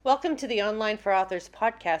Welcome to the Online for Authors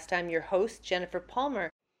podcast. I'm your host, Jennifer Palmer.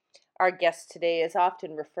 Our guest today is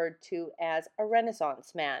often referred to as a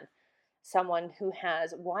Renaissance man, someone who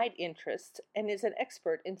has wide interests and is an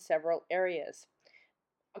expert in several areas.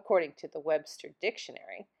 According to the Webster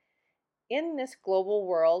Dictionary, in this global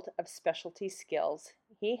world of specialty skills,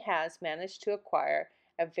 he has managed to acquire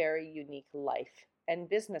a very unique life and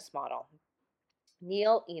business model.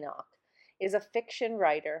 Neil Enock is a fiction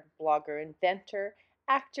writer, blogger, inventor,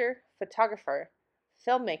 actor, photographer,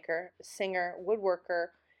 filmmaker, singer, woodworker,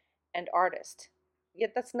 and artist.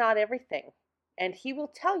 Yet that's not everything. And he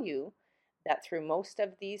will tell you that through most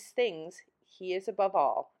of these things, he is above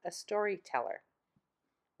all a storyteller.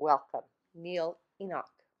 Welcome, Neil Enock.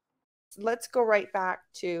 Let's go right back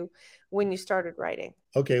to when you started writing.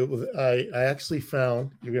 Okay, well, I actually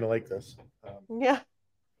found, you're going to like this. Yeah.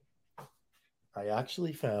 I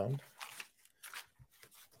actually found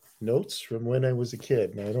notes from when I was a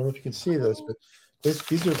kid. Now, I don't know if you can see this, but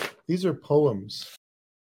these are poems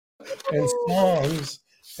and songs.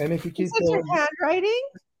 And if you keep Is this your handwriting?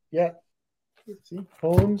 Yeah. See,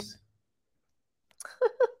 poems,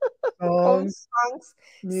 Poems, songs,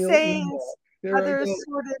 Neil, sayings, other I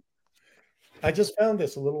sorted. I just found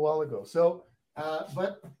this a little while ago. So,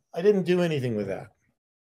 but I didn't do anything with that.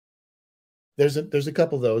 There's a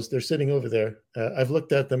couple of those. They're sitting over there. I've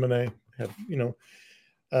looked at them and I have,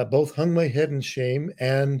 both hung my head in shame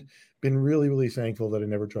and been really, really thankful that I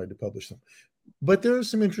never tried to publish them. But there are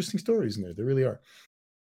some interesting stories in there. There really are.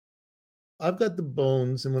 I've got the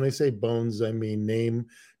bones, and when I say bones, I mean name,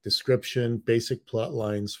 description, basic plot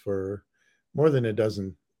lines for more than a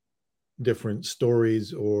dozen different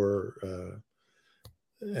stories or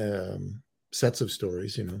sets of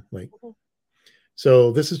stories,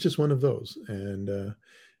 So this is just one of those. And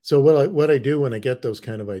so what I do when I get those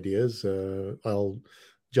kind of ideas, I'll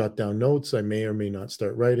jot down notes. I may or may not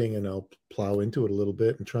start writing, and I'll plow into it a little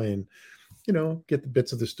bit and try and, get the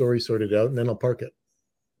bits of the story sorted out, and then I'll park it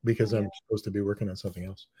because I'm supposed to be working on something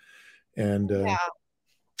else.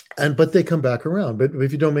 But they come back around. But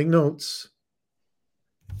if you don't make notes,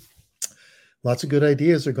 lots of good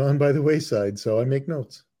ideas are gone by the wayside. So I make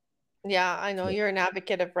notes. Yeah, I know. You're an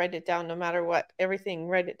advocate of write it down no matter what. Everything,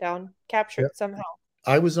 write it down, capture it somehow.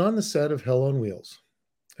 I was on the set of Hell on Wheels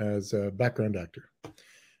as a background actor.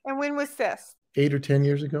 And when was this? 8 or 10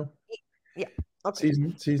 years ago. Yeah. Okay.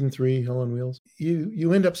 Season 3, Hell on Wheels.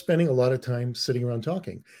 You end up spending a lot of time sitting around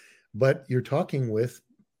talking, but you're talking with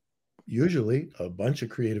usually a bunch of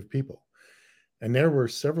creative people. And there were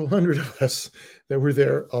several hundred of us that were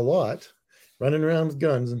there a lot, running around with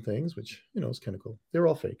guns and things, which, is kind of cool. They're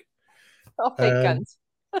all fake. All fake guns.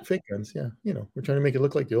 Fake guns, yeah. We're trying to make it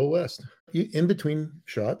look like the Old West. In between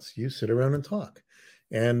shots, you sit around and talk.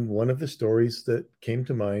 And one of the stories that came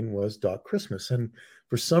to mind was Doc Christmas. And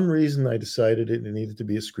for some reason, I decided it needed to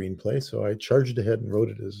be a screenplay. So I charged ahead and wrote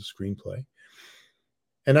it as a screenplay.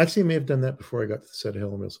 And actually, I may have done that before I got to the set of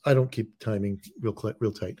Hell on Wheels. I don't keep timing real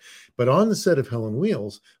tight. But on the set of Hell on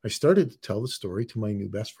Wheels, I started to tell the story to my new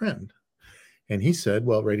best friend. And he said,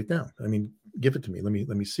 well, write it down. I mean, give it to me. Let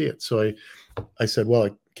me see it. So I said, well,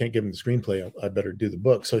 I can't give him the screenplay. I better do the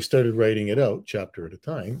book. So I started writing it out chapter at a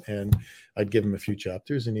time. And I'd give him a few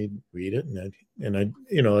chapters and he'd read it. And I'd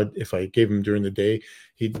if I gave him during the day,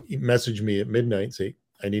 he'd message me at midnight and say,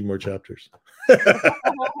 I need more chapters.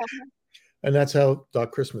 And that's how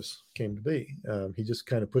Doc Christmas came to be. He just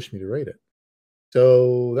kind of pushed me to write it.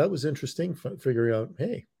 So that was interesting, figuring out,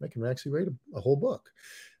 hey, I can actually write a whole book.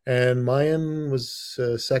 And Mayan was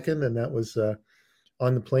second, and that was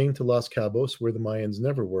on the plane to Los Cabos, where the Mayans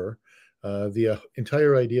never were. The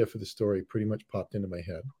entire idea for the story pretty much popped into my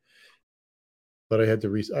head. But I had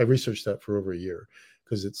to I researched that for over a year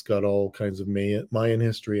because it's got all kinds of Mayan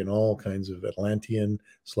history and all kinds of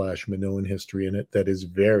Atlantean/Minoan history in it that is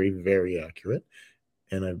very, very accurate.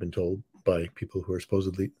 And I've been told by people who are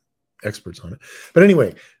supposedly experts on it. But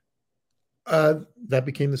anyway, that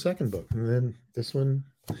became the second book. And then this one,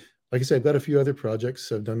 like I said, I've got a few other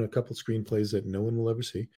projects. I've done a couple screenplays that no one will ever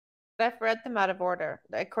see. I've read them out of order,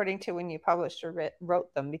 according to when you published or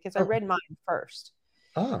wrote them, because I read mine first.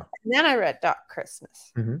 And then I read Doc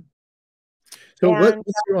Christmas. Mm-hmm. So what's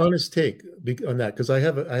your honest take on that? Because I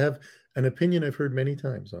have an opinion I've heard many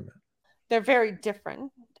times on that. They're very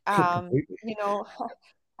different.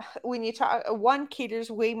 When you talk, one caters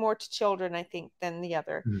way more to children, I think, than the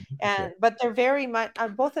other. But they're very much,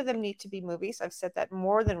 both of them need to be movies. I've said that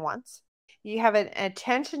more than once. You have an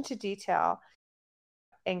attention to detail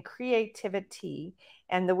and creativity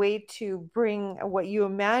and the way to bring what you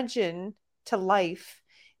imagine to life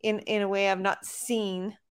in a way I've not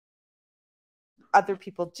seen other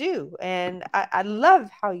people do. And I love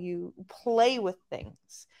how you play with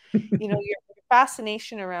things. Your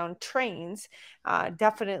fascination around trains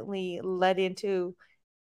definitely led into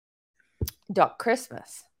Duck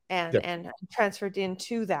Christmas and Yeah. and transferred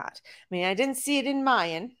into that. I mean, I didn't see it in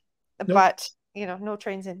Mayan, Nope. but no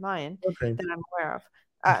trains in Mayan No trains. that I'm aware of,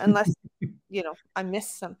 unless I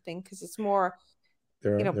missed something because it's more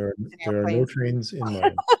There are planes there are and there are no airplanes. trains in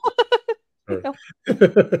mine. You Sorry.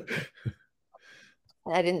 know,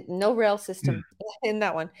 I didn't no rail system in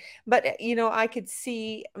that one, but I could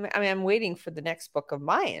see. I mean, I'm waiting for the next book of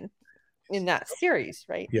Mayan in that series,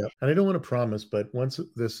 right? Yeah, and I don't want to promise, but once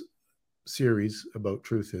this series about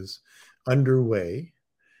truth is underway,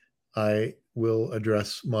 I will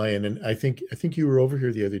address Mayan. And I think you were over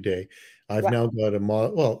here the other day. I've Yeah, now got a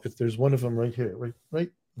model. Well, if there's one of them right here, right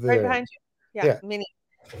right there. behind you. Yeah, Yeah, mini,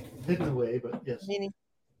 hidden away, but yes. mini.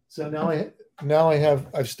 So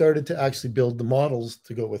I've started to actually build the models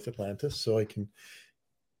to go with Atlantis, so I can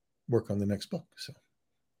work on the next book. So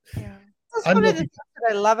Yeah. That's I'm one of the looking. things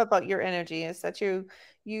that I love about your energy is that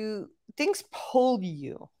you things pull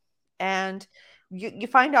you and you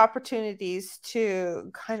find opportunities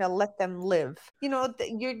to kind of let them live. You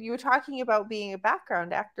were talking about being a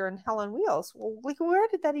background actor in Hell on Wheels. Well, like where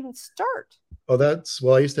did that even start? Oh,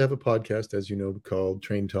 I used to have a podcast, as you know, called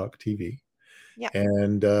Train Talk TV, Yeah.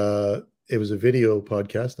 and it was a video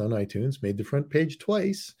podcast on iTunes. Made the front page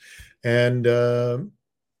twice, and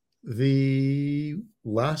the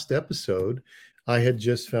last episode, I had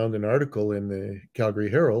just found an article in the Calgary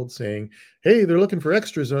Herald saying, "Hey, they're looking for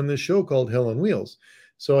extras on this show called Hell on Wheels."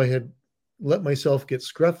 So I had let myself get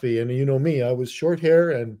scruffy, and you know me, I was short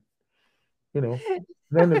hair and you know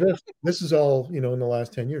none of this. This is all in the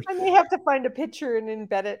last 10 years. I may have to find a picture and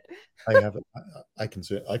embed it. I have it. I can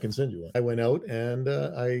send you one. I went out and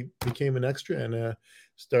I became an extra and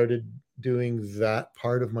started doing that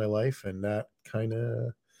part of my life, and that kind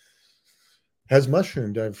of has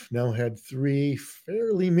mushroomed. I've now had three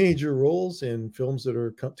fairly major roles in films that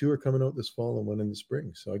are two are coming out this fall and one in the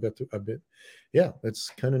spring. So I got to a bit, yeah,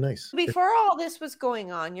 that's kind of nice. Before all this was going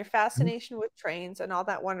on, your Mhm. fascination with trains and all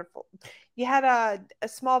that wonderful, you had a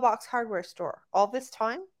small box hardware store all this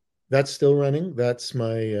time? That's still running. That's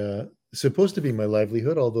my supposed to be my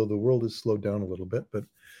livelihood, although the world has slowed down a little bit. But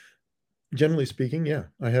generally speaking, yeah,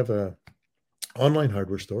 I have a online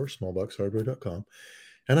hardware store, smallboxhardware.com,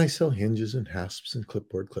 and I sell hinges and hasps and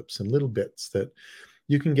clipboard clips and little bits that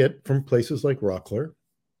you can get from places like Rockler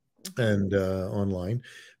Mhm. and online.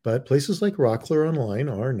 But places like Rockler online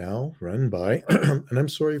are now run by, and I'm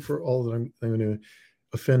sorry for all that I'm going to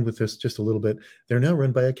offend with this just a little bit. They're now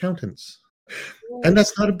run by accountants. And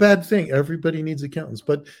that's not a bad thing. Everybody needs accountants.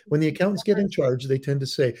 But when the accountants get in charge, they tend to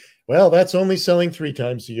say, well, that's only selling 3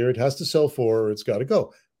 times a year. It has to sell 4 or it's got to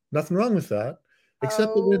go. Nothing wrong with that.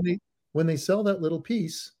 Except that Oh, when they sell that little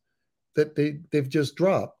piece that they've just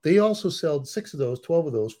dropped, they also sell 6 of those, 12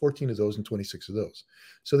 of those, 14 of those, and 26 of those.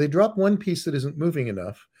 So they drop one piece that isn't moving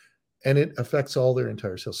enough and it affects all their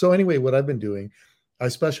entire sales. So anyway, what I've been doing, I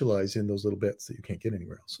specialize in those little bits that you can't get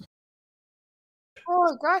anywhere else.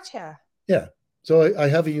 oh, gotcha. Yeah. So I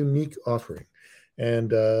have a unique offering,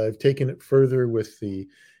 and I've taken it further with the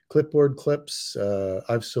clipboard clips.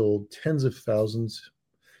 I've sold tens of thousands.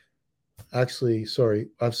 Actually, sorry,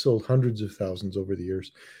 I've sold hundreds of thousands over the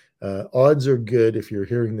years. Odds are good if you're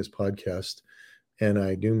hearing this podcast, and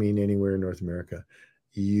I do mean anywhere in North America,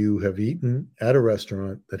 you have eaten at a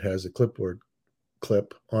restaurant that has a clipboard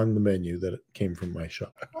clip on the menu that came from my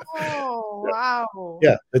shop. Oh, wow.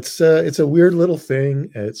 Yeah, it's a weird little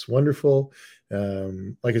thing. It's wonderful.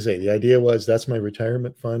 Like I say, the idea was that's my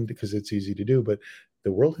retirement fund because it's easy to do, but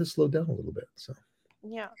the world has slowed down a little bit. So,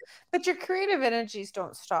 Yeah. But your creative energies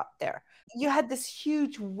don't stop there. You had this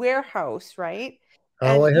huge warehouse, right? oh,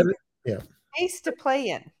 And I you had had it. Yeah. space to play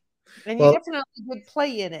in. And you Well, definitely would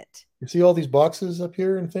play in it. you see all these boxes up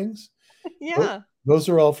here and things. Tho- Yeah. Those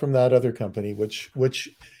are all from that other company, which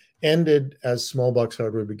ended as Small Box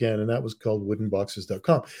Hardware began, and that was called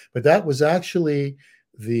woodenboxes.com. But that was actually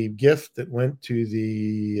the gift that went to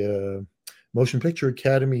the Motion Picture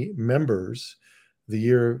Academy members the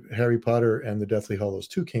year Harry Potter and the Deathly Hallows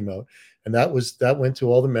 2 came out. And that went to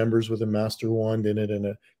all the members with a master wand in it and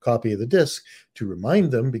a copy of the disc to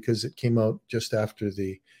remind them, because it came out just after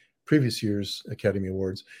the previous year's Academy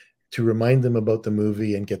Awards, to remind them about the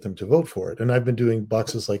movie and get them to vote for it. And I've been doing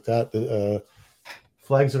boxes like that.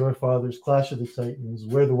 Flags of Our Fathers, Clash of the Titans,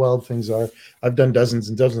 Where the Wild Things Are. I've done dozens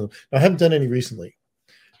and dozens of them. I haven't done any recently,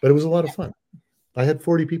 but it was a lot of fun. I had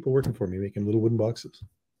 40 people working for me making little wooden boxes.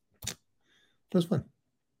 It was fun.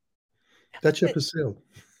 That ship But has sailed.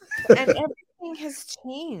 and everything has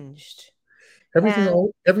changed.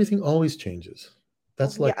 And everything always changes.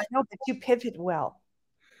 That's yeah, like I know, but you pivot well.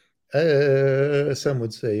 some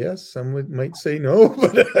would say yes, some might say no,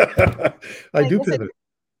 but I I do guess it pivot.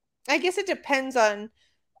 I guess it depends on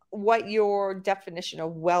what your definition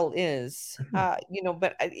of well is. But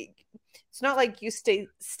it's not like you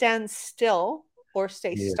stand still or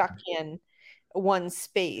stay Yeah, stuck in one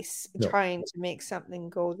space no. trying to make something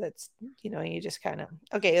go that's, you just kind of,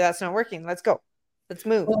 okay, that's not working. Let's go. Let's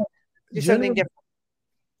move. Well, Do something generally,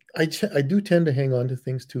 different. I do tend to hang on to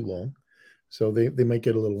things too long, so they might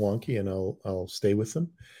get a little wonky, and I'll stay with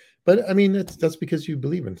them. But I mean, that's because you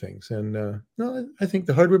believe in things, and no, I think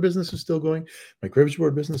the hardware business is still going. My cribbage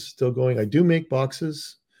board business is still going. I do make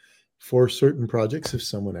boxes for certain projects if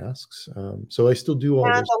someone asks, so I still do all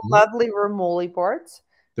And those the things. lovely Romoli boards.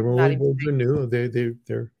 The Not Rolly even boards are new.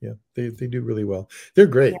 They're yeah, they do really well. They're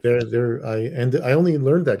yeah. great. I only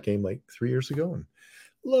learned that game like 3 years ago and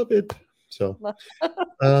love it. So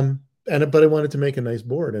but I wanted to make a nice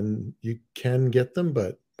board, and you can get them,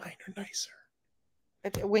 but mine are nicer.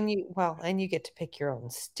 But and you get to pick your own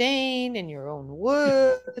stain and your own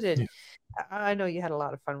wood, and Yeah, I know you had a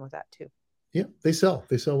lot of fun with that too. yeah, they sell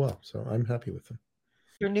well, so I'm happy with them.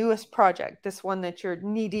 Your newest project, this one that you're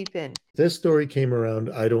knee deep in. This story came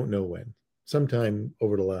around, I don't know when, sometime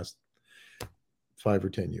over the last 5 or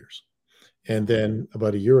 10 years. And then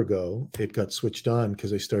about a year ago, it got switched on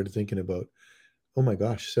because I started thinking about, oh my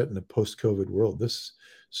gosh, set in a post-COVID world, this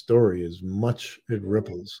story is much, it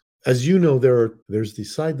ripples. As you know, there's the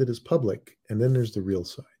side that is public, and then there's the real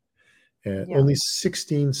side. And Yeah. only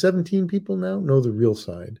 16, 17 people now know the real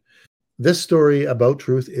side. This story about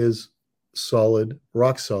truth is solid,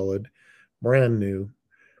 rock solid, brand new.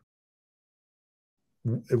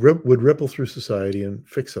 It would ripple through society and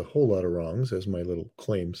fix a whole lot of wrongs, as my little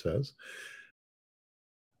claim says.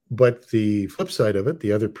 But the flip side of it,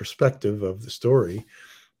 the other perspective of the story,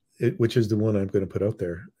 which is the one I'm going to put out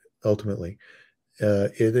there ultimately,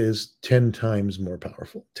 it is 10 times more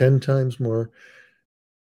powerful, 10 times more.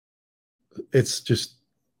 It's just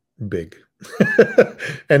big.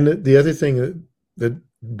 And the other thing that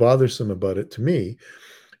bothersome about it to me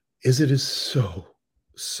is it is so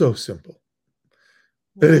simple.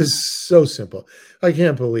 It Yeah. is so simple. I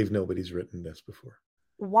can't believe nobody's written this before.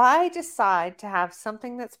 Why decide to have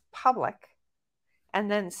something that's public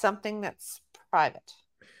and then something that's private?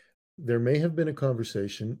 There may have been a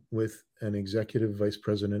conversation with an executive vice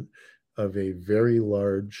president of a very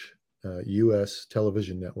large US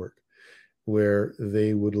television network where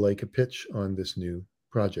they would like a pitch on this new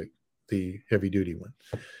project, the heavy duty one,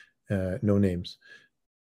 no names.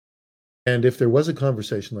 And if there was a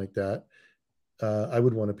conversation like that, I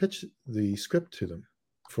would want to pitch the script to them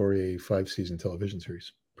for a 5-season television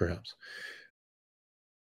series, perhaps.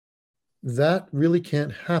 That really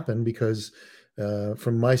can't happen because,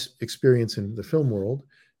 from my experience in the film world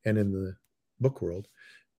and in the book world,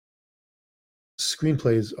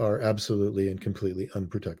 screenplays are absolutely and completely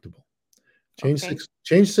unprotectable. Okay.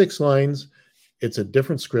 Change 6 lines, it's a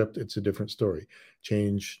different script, it's a different story.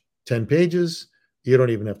 Change 10 pages, you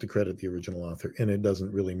don't even have to credit the original author, and it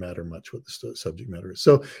doesn't really matter much what the subject matter is.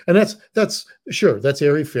 So, and that's sure, that's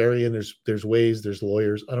airy fairy, and there's ways, there's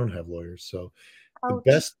lawyers. I don't have lawyers, so the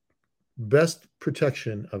Ouch. best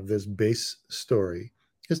protection of this base story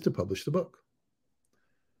is to publish the book.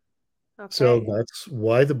 So Okay. that's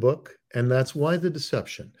why the book, and that's why the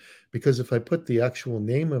deception. Because if I put the actual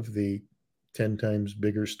name of the 10 times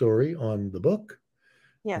bigger story on the book,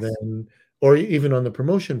 Yes. then, or even on the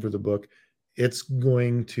promotion for the book,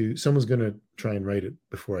 someone's going to try and write it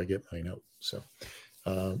before I get mine out. So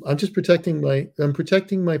I'm protecting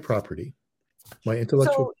my property, my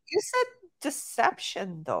intellectual. So you said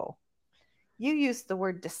deception, though. You used the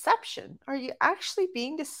word deception. Are you actually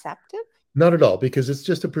being deceptive? Not at all, because it's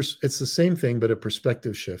just it's the same thing, but a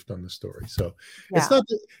perspective shift on the story. So it's Yeah. not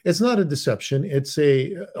it's not a deception.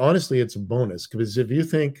 Honestly, it's a bonus, because if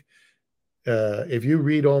you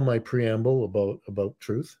read all my preamble about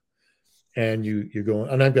truth, and you go,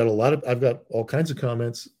 and I've got all kinds of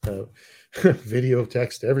comments, video,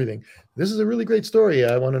 text, everything. This is a really great story.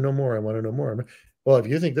 I want to know more. I want to know more. Well, if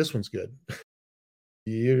you think this one's good,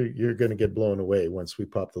 you're going to get blown away once we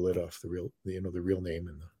pop the lid off the real name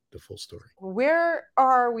and the full story. Where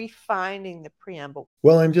are we finding the preamble?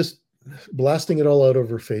 Well, I'm just blasting it all out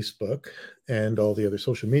over Facebook and all the other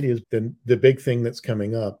social medias. Then the big thing that's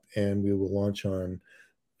coming up, and we will launch on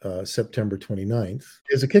September 29th,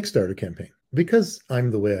 is a Kickstarter campaign, because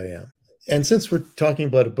I'm the way I am. And since we're talking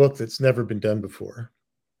about a book that's never been done before,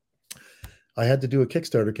 I had to do a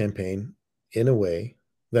Kickstarter campaign in a way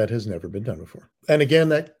that has never been done before. And again,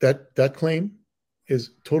 that claim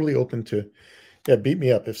is totally open to Yeah, beat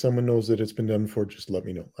me up. If someone knows that it's been done before, just let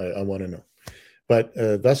me know. I want to know. But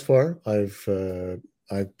thus far, I've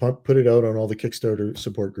put it out on all the Kickstarter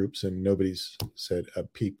support groups, and nobody's said a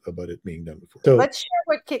peep about it being done before. So, Let's share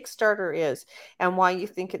what Kickstarter is and why you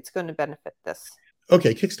think it's going to benefit this.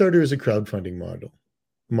 okay, Kickstarter is a crowdfunding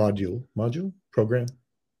module, program,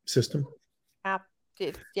 system. App,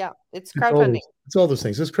 yeah, it's It's all crowdfunding. those, it's all those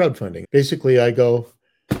things. It's crowdfunding. Basically, I go,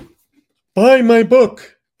 buy my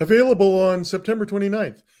book, available on September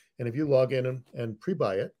 29th. And if you log in and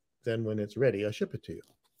pre-buy it, then when it's ready, I ship it to you.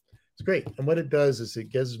 It's great. And what it does is it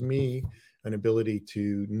gives me an ability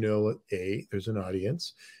to know, A, there's an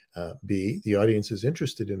audience, B, the audience is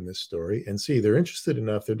interested in this story, and C, they're interested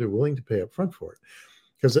enough that they're willing to pay up front for it.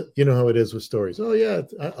 Because you know how it is with stories. Oh, yeah,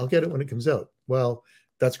 I'll get it when it comes out. Well,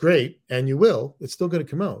 that's great. And you will. It's still going to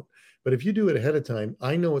come out. But if you do it ahead of time,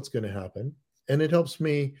 I know what's going to happen. And it helps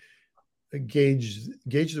me gauge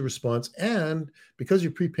the response. And because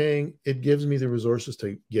you're prepaying, it gives me the resources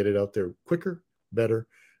to get it out there quicker, better,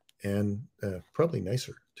 and probably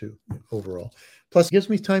nicer too overall. Plus, it gives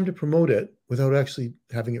me time to promote it without actually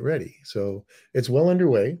having it ready. So it's well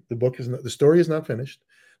underway. The story is not finished.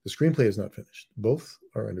 The screenplay is not finished. Both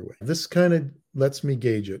are underway. This kind of lets me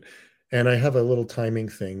gauge it. And I have a little timing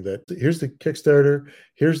thing that here's the Kickstarter,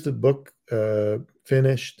 here's the book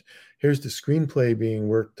finished, here's the screenplay being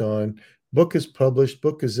worked on, book is published,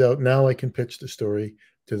 book is out. Now I can pitch the story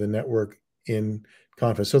to the network in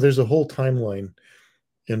confidence. So there's a whole timeline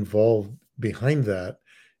involved behind that.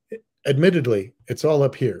 Admittedly, it's all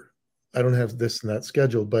up here. I don't have this and that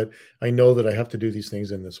scheduled, but I know that I have to do these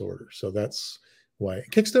things in this order. So that's why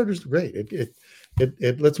Kickstarter's great.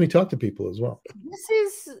 It lets me talk to people as well. This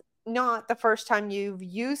is not the first time you've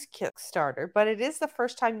used Kickstarter, but it is the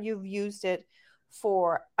first time you've used it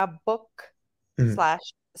for a book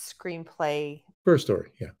slash screenplay. For a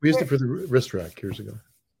story, yeah. We used it for the wrist rack years ago.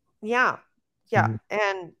 Yeah, yeah.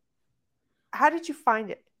 And how did you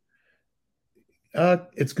find it?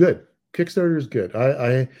 It's good. Kickstarter is good.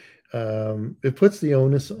 It puts the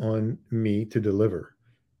onus on me to deliver,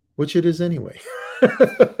 which it is anyway.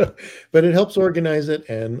 But it helps organize it.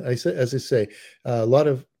 And as I say, a lot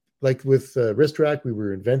of, like with wrist rack, we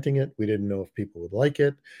were inventing it. We didn't know if people would like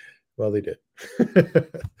it. Well, they did.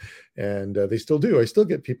 And they still do. I still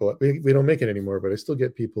get people, we don't make it anymore, but I still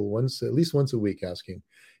get people at least once a week asking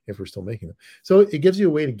if we're still making them. So it gives you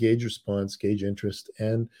a way to gauge response, gauge interest.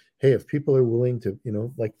 And hey, if people are willing to,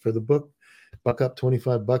 like for the book, buck up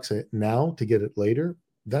 $25 now to get it later,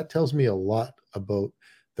 that tells me a lot about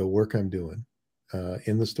the work I'm doing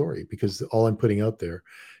in the story, because all I'm putting out there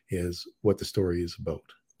is what the story is about.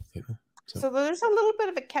 So there's a little bit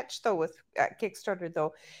of a catch though with Kickstarter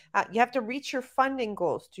though. You have to reach your funding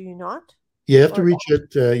goals, do you not? You have to reach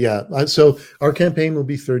it. Yeah. So our campaign will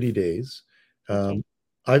be 30 days. Okay.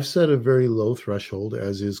 I've set a very low threshold,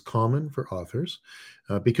 as is common for authors,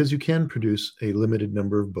 because you can produce a limited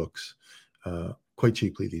number of books quite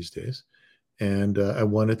cheaply these days. And I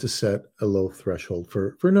wanted to set a low threshold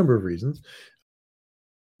for a number of reasons.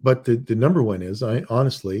 But the number one is, I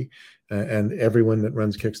honestly, and everyone that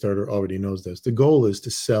runs Kickstarter already knows this, the goal is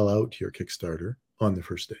to sell out your Kickstarter on the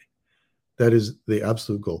first day. That is the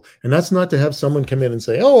absolute goal. And that's not to have someone come in and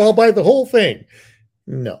say, oh, I'll buy the whole thing.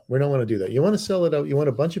 No, we don't want to do that. You want to sell it out. You want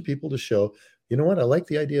a bunch of people to show, you know what, I like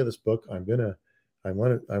the idea of this book. I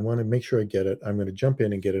want to make sure I get it. I'm going to jump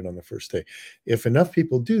in and get it on the first day. If enough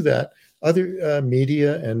people do that, other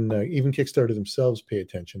media and even Kickstarter themselves pay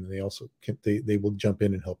attention, and they also they will jump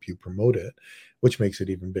in and help you promote it, which makes it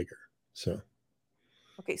even bigger. So,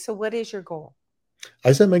 okay. So what is your goal?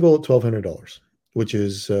 I set my goal at $1,200, which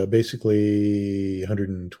is basically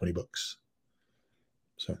 120 books.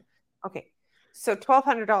 So, okay. So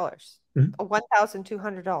 $1,200,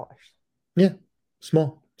 $1,200. Yeah,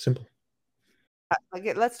 small, simple.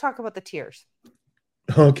 Let's talk about the tiers.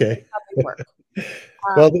 Okay.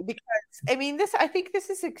 Well, because I think this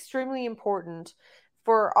is extremely important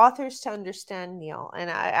for authors to understand, Neil. And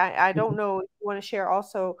I don't know if you want to share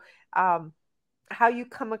also how you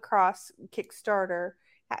come across Kickstarter,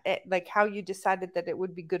 like how you decided that it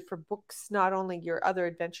would be good for books, not only your other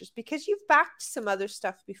adventures, because you've backed some other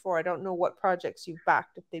stuff before. I don't know what projects you've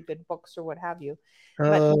backed, if they've been books or what have you.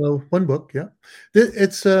 But one book, yeah.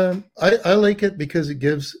 It's I like it because it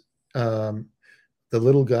gives the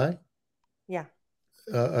little guy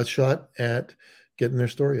a shot at getting their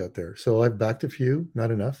story out there. So I've backed a few,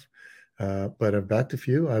 not enough, but I've backed a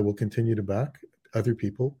few. I will continue to back other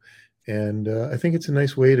people. And I think it's a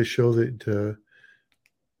nice way to show that,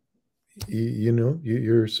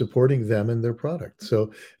 you're supporting them and their product.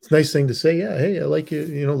 So it's a nice thing to say, yeah, hey, I like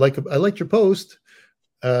it. I liked your post.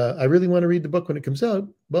 I really want to read the book when it comes out.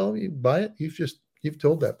 Well, you buy it. You've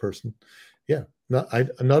told that person, yeah.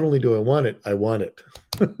 Not only do I want it, I want it.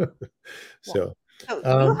 Yeah. So, So you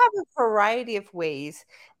um, have a variety of ways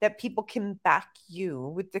that people can back you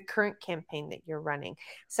with the current campaign that you're running.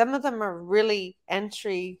 Some of them are really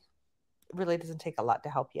entry, really doesn't take a lot to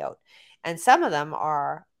help you out. And some of them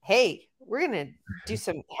are, hey, we're going to do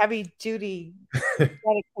some heavy duty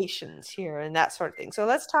dedications here and that sort of thing. So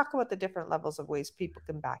let's talk about the different levels of ways people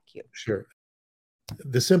can back you. sure.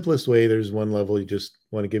 The simplest way, there's one level. You just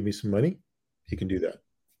want to give me some money, you can do that.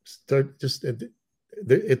 Start just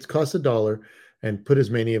it costs $1 and put as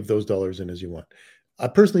many of those dollars in as you want. I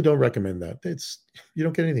personally don't recommend that. It's you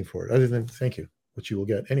don't get anything for it other than thank you, which you will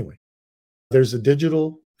get anyway. There's a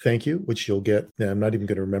digital thank you, which you'll get. Now, I'm not even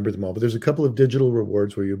going to remember them all, but there's a couple of digital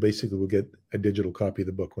rewards where you basically will get a digital copy of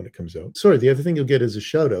the book when it comes out. Sorry, the other thing you'll get is a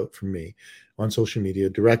shout out from me on social media, a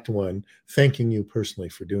direct one, thanking you personally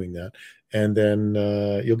for doing that. And then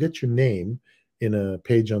you'll get your name in a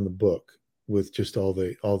page on the book with just all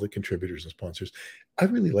the contributors and sponsors. I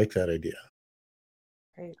really like that idea.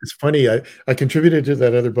 Right. It's funny. I contributed to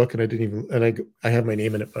that other book, and I didn't even. And I have my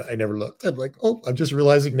name in it, but I never looked. I'm like, oh, I'm just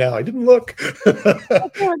realizing now I didn't look.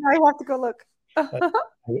 Oh, now you have to go look.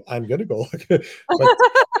 I'm gonna go look, but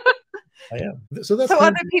I am. So that's So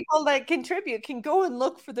kind other of people that contribute can go and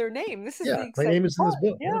look for their name. This is yeah. the My exciting name is in this part.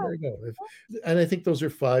 book. Yeah, Yeah. there you go. And I think those are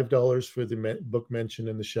 $5 for the book mention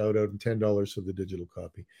and the shout out, and $10 for the digital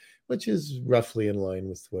copy, which is roughly in line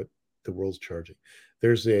with what the world's charging.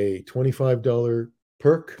 There's a $25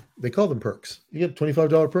 perk. They call them perks. You get a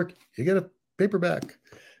 $25 perk, you get a paperback.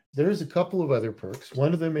 There's a couple of other perks.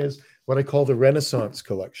 One of them is what I call the Renaissance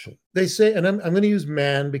collection. They say, and I'm going to use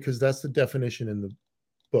man because that's the definition in the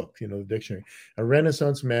book, the dictionary. A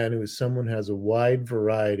Renaissance man who is someone who has a wide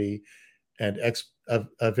variety and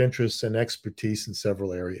of interests and expertise in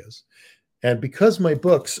several areas. And because my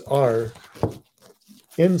books are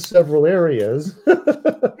in several areas,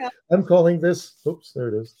 Yeah. I'm calling this, oops, there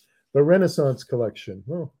it is, the Renaissance collection.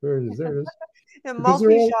 Oh, there it is, there it is. And Because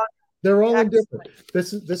multi-genre. they're all in different.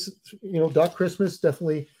 Excellent. This Doc Christmas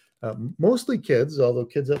definitely mostly kids, although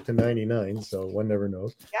kids up to 99, so one never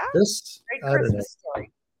knows. Yeah. This Great I don't know. Christmas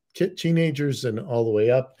story. Teenagers and all the way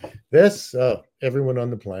up. This everyone on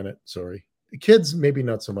the planet. Sorry, kids maybe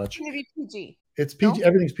not so much. Maybe PG. It's PG. No?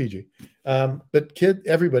 Everything's PG. But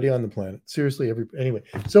everybody on the planet. Seriously, anyway.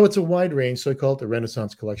 So it's a wide range. So I call it the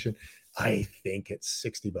Renaissance collection. I think it's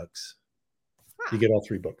 $60. Huh. You get all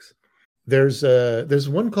 3 books. There's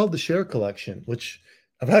one called the Share Collection, which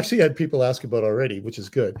I've actually had people ask about already, which is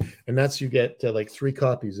good. And that's you get like 3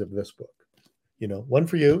 copies of this book. One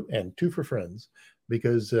for you and 2 for friends.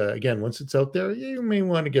 Because again, once it's out there, you may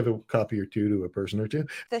want to give a copy or 2 to a person or 2.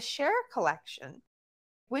 The Share Collection.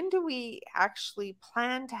 When do we actually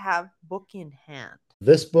plan to have book in hand?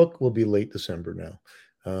 This book will be late December now.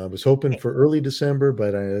 I was hoping for early December,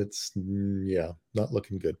 but it's not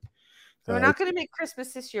looking good. So we're not going to make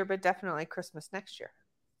Christmas this year, but definitely Christmas next year.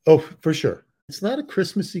 Oh, for sure. It's not a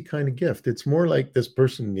Christmassy kind of gift. It's more like this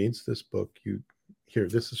person needs this book. Here,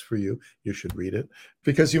 this is for you. You should read it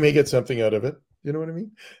because you may get something out of it. You know what I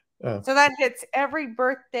mean? So that hits every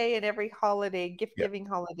birthday and every holiday, gift-giving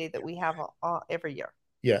holiday that we have every year.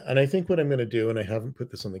 Yeah, and I think what I'm going to do, and I haven't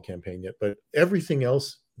put this on the campaign yet, but everything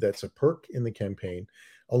else that's a perk in the campaign,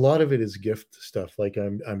 a lot of it is gift stuff. Like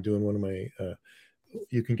I'm doing one of my,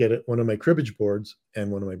 you can get one of my cribbage boards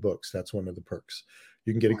and one of my books. That's one of the perks.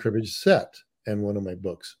 You can get a cribbage set and one of my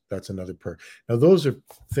books. That's another perk. Now those are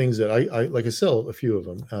things that I sell a few of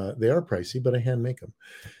them. They are pricey, but I hand make them.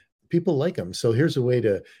 People like them. So here's a way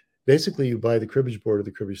to, basically you buy the cribbage board or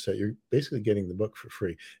the cribbage set, you're basically getting the book for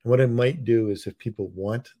free. And what I might do is if people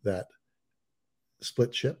want that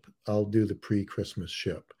split ship, I'll do the pre-Christmas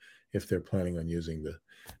ship if they're planning on using the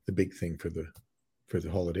big thing for the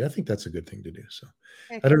holiday. I think that's a good thing to do. So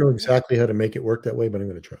I don't know exactly how to make it work that way, but I'm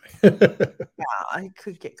going to try. Yeah, it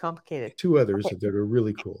could get complicated. 2 others that are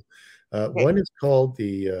really cool. One is called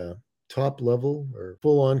the top level or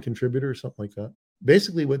full-on contributor or something like that.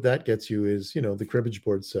 Basically what that gets you is, the cribbage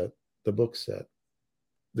board set, the book set,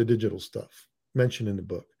 the digital stuff mentioned in the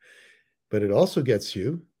book. But it also gets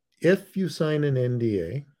you, if you sign an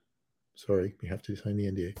NDA, sorry, you have to sign the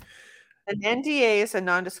NDA. An NDA is a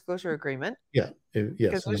non-disclosure agreement. Yeah. Yes.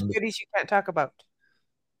 Because there's goodies you can't talk about.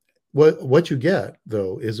 What you get,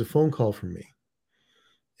 though, is a phone call from me.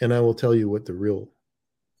 And I will tell you what the real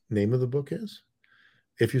name of the book is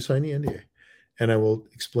if you sign the NDA. And I will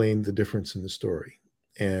explain the difference in the story.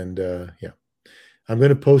 And I'm going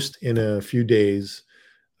to post in a few days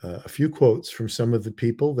a few quotes from some of the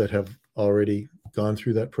people that have already gone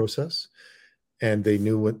through that process. and they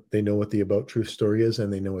know what the About Truth story is,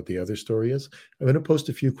 and they know what the other story is. I'm going to post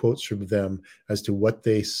a few quotes from them as to what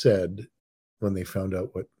they said when they found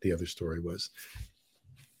out what the other story was.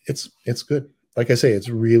 It's good. Like I say, it's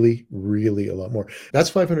really, really a lot more. That's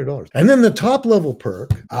 $500. And then the top level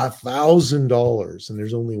perk, $1,000, and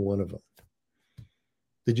there's only one of them.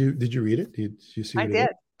 Did you read it? Did you see what I did.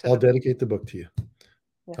 I'll dedicate the book to you.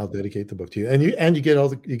 Yeah. I'll dedicate the book to you. And you get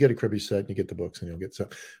you get a cribbage set, and you get the books, and you'll get stuff.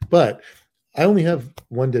 But I only have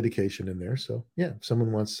one dedication in there. So yeah, if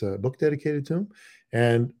someone wants a book dedicated to them,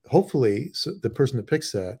 and hopefully the person that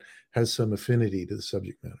picks that has some affinity to the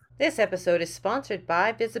subject matter. This episode is sponsored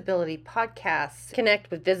by Visibility Podcasts. Connect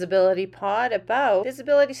with Visibility Pod about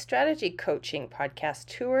visibility strategy coaching, podcast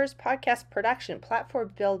tours, podcast production,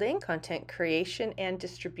 platform building, content creation, and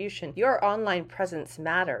distribution. Your online presence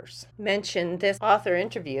matters. Mention this author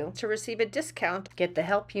interview to receive a discount. Get the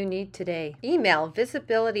help you need today. Email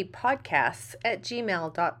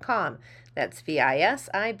visibilitypodcasts@gmail.com. That's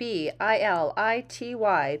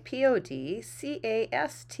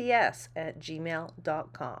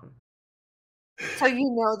visibilitypodcasts@gmail.com. So you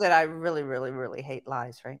know that I really, really, really hate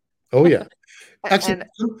lies, right? Oh yeah. Actually,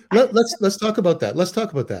 let's talk about that. Let's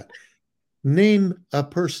talk about that. Name a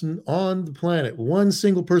person on the planet, one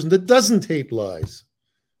single person that doesn't hate lies.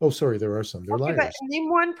 Oh, sorry, there are some. They're liars. But name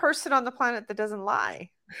one person on the planet that doesn't lie.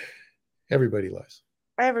 Everybody lies.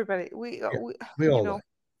 Everybody. We all lie.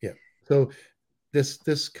 Yeah. So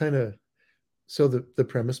this kind of, so the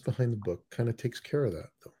premise behind the book kind of takes care of that,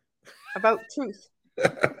 though. About truth.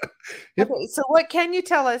 Yep. Okay, so what can you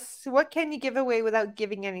tell us? What can you give away without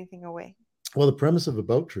giving anything away? Well, the premise of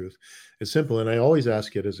About Truth is simple, and I always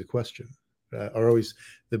ask it as a question, or always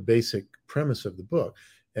the basic premise of the book.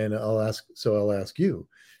 And I'll ask you,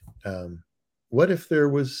 what if there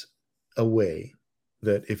was a way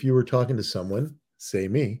that if you were talking to someone, say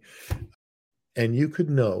me, and you could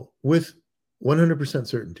know with 100%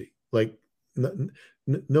 certainty, like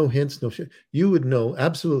no hints, no shit, you would know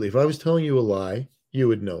absolutely. If I was telling you a lie, you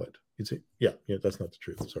would know it. You'd say, yeah, that's not the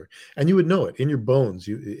truth. Sorry. And you would know it in your bones.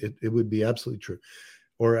 It would be absolutely true.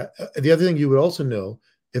 Or the other thing you would also know,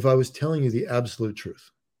 if I was telling you the absolute truth,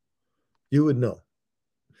 you would know.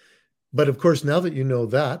 But of course, now that you know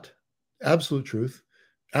that absolute truth,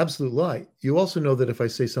 absolute lie, you also know that if I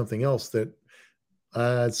say something else that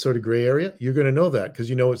it's sort of gray area, you're going to know that because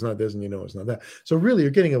you know it's not this and you know it's not that. So really,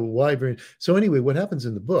 you're getting a wide range. So anyway, what happens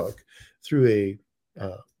in the book through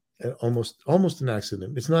almost an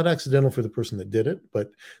accident. It's not accidental for the person that did it,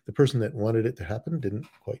 but the person that wanted it to happen didn't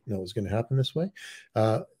quite know it was going to happen this way.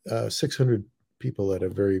 600 people at a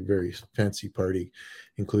very, very fancy party,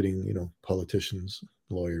 including, politicians,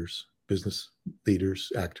 lawyers, business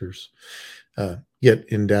leaders, actors, get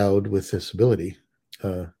endowed with this ability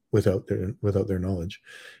without their knowledge.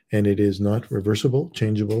 And it is not reversible,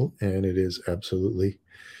 changeable, and it is absolutely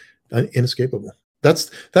inescapable.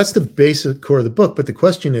 That's the basic core of the book. But the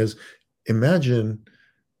question is, imagine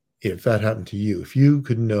if that happened to you, if you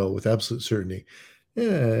could know with absolute certainty,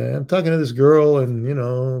 yeah, I'm talking to this girl and,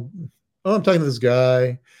 I'm talking to this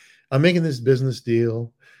guy, I'm making this business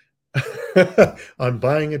deal, I'm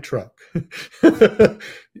buying a truck.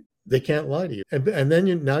 They can't lie to you. And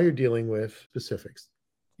then now you're dealing with specifics.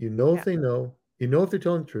 If they know, if they're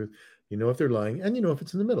telling the truth, if they're lying, and if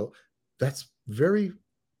it's in the middle. That's very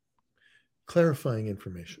clarifying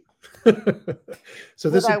information. So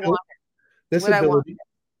this ability,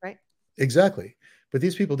 right? Exactly. But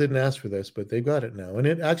these people didn't ask for this, but they've got it now. And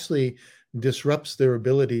it actually disrupts their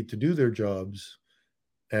ability to do their jobs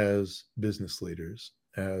as business leaders,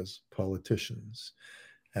 as politicians,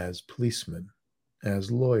 as policemen,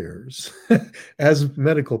 as lawyers, as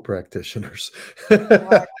medical practitioners.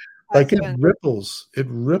 Like it ripples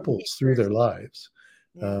through their lives.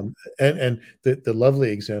 Yeah. And the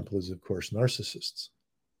lovely example is, of course, narcissists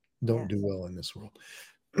don't do well in this world.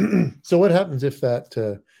 So what happens if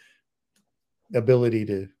that ability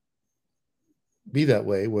to be that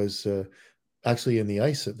way was actually in the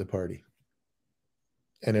ice at the party,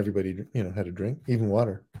 and everybody had a drink, even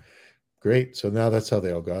water? Great. So now that's how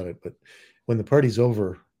they all got it. But when the party's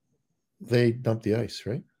over, they dump the ice,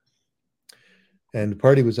 right? And the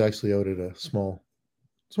party was actually out at a small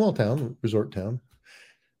town, resort town,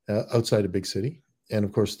 outside a big city. And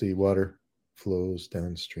of course, the water flows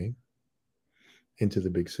downstream into the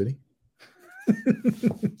big city.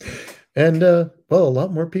 And, a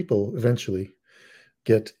lot more people eventually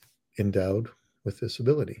get endowed with this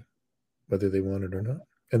ability, whether they want it or not.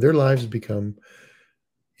 And their lives become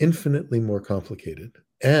infinitely more complicated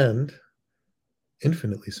and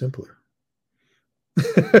infinitely simpler.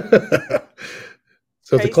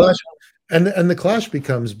 So the clash, and the clash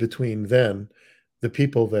becomes between then the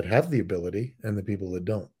people that have the ability and the people that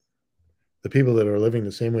don't, the people that are living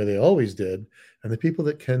the same way they always did, and the people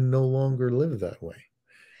that can no longer live that way.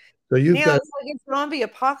 So you've Neil, got, it's like a zombie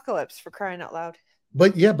apocalypse for crying out loud.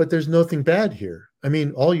 but there's nothing bad here. I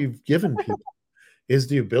mean, all you've given people is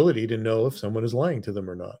the ability to know if someone is lying to them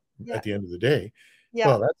or not Yeah. at the end of the day. Yeah.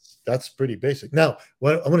 Well, that's pretty basic. Now,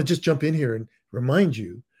 I want to just jump in here and remind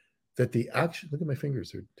you that the action, look at my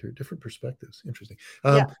fingers, they're different perspectives. Interesting.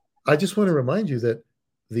 Yeah. I just want to remind you that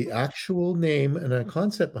the actual name and a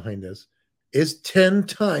concept behind this is 10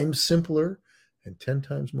 times simpler and 10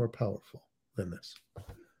 times more powerful than this.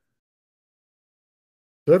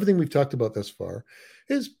 So everything we've talked about thus far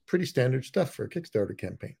is pretty standard stuff for a Kickstarter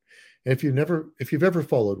campaign. And if you've ever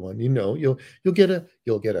followed one, you know you'll get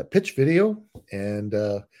a pitch video, and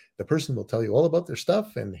the person will tell you all about their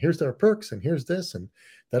stuff, and here's their perks, and here's this, and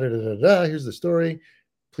da da da da da. Here's the story.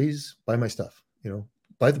 Please buy my stuff.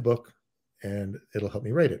 Buy the book, and it'll help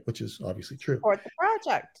me write it, which is obviously true. Support the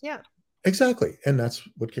project. Yeah. Exactly, and that's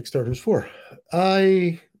what Kickstarter is for.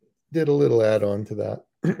 I did a little add-on to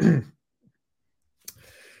that.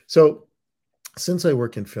 So, since I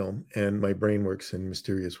work in film and my brain works in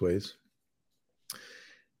mysterious ways,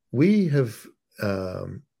 we have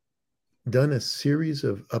done a series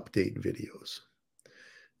of update videos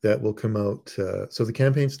that will come out. So the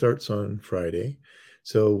campaign starts on Friday.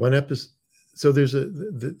 So one episode. So there's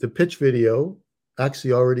the pitch video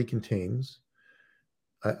actually already contains.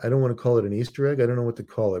 I don't want to call it an Easter egg. I don't know what to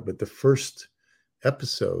call it, but the first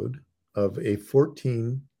episode of a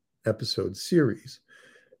 14 episode series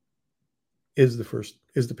is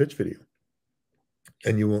the pitch video,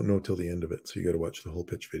 and you won't know till the end of it. So you got to watch the whole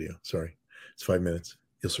pitch video. Sorry, it's 5 minutes.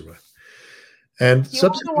 You'll survive. And you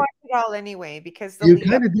want to watch it all anyway, because you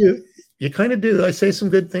kind of do. You kind of do. I say some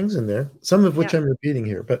good things in there, some of which I'm repeating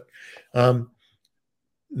here. But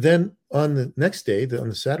then on the next day, on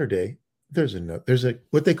the Saturday, there's a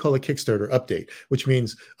what they call a Kickstarter update, which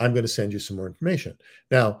means I'm going to send you some more information.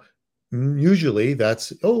 Now, usually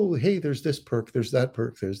that's, oh, hey, there's this perk, there's that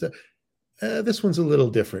perk, there's that. This one's a little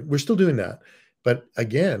different. We're still doing that. But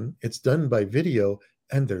again, it's done by video,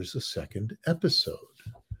 and there's a second episode.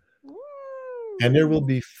 And there will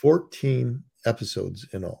be 14 episodes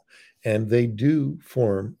in all. And they do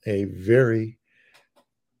form a very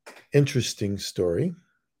interesting story.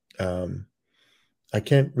 I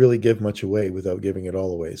can't really give much away without giving it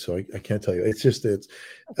all away. So I can't tell you.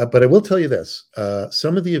 But I will tell you this.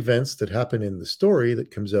 Some of the events that happen in the story that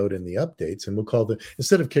comes out in the updates, and we'll call them,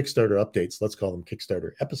 instead of Kickstarter updates, let's call them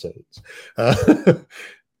Kickstarter episodes.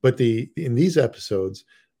 But in these episodes,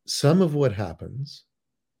 some of what happens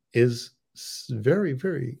is very,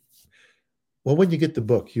 very, well, when you get the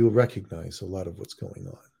book, you'll recognize a lot of what's going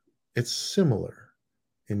on. It's similar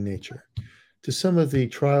in nature to some of the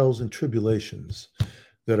trials and tribulations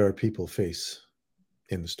that our people face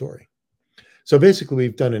in the story. So basically,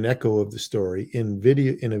 we've done an echo of the story in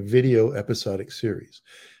a video episodic series.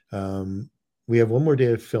 We have one more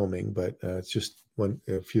day of filming, but it's just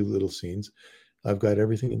a few little scenes. I've got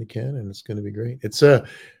everything in the can, and it's going to be great. It's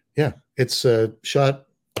shot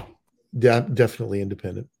definitely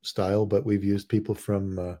independent style, but we've used people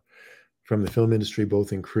from the film industry,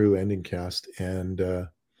 both in crew and in cast, and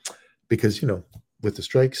because with the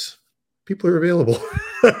strikes, people are available.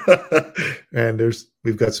 And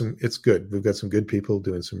we've got some good people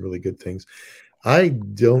doing some really good things. I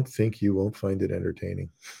don't think you won't find it entertaining.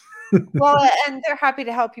 Well, and they're happy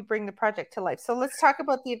to help you bring the project to life. So let's talk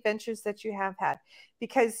about the adventures that you have had,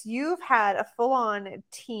 because you've had a full-on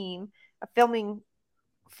team, a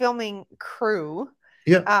filming crew,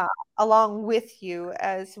 along with you,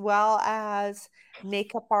 as well as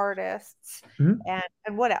makeup artists, and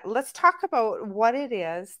what else. Let's talk about what it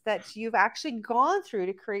is that you've actually gone through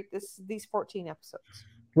to create these 14 episodes.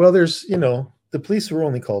 Well, there's the police were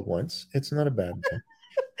only called once. It's not a bad thing.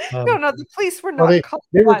 No, the police were not called.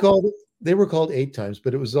 They were called 8 times,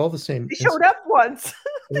 but it was all the same. They showed up once.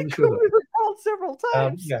 They were called several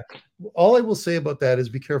times. Yeah. All I will say about that is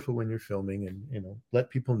be careful when you're filming, and let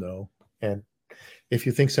people know. And if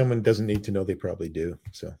you think someone doesn't need to know, they probably do.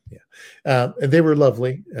 So yeah, and they were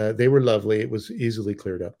lovely. It was easily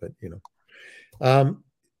cleared up, but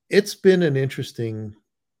it's been an interesting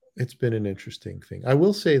thing. I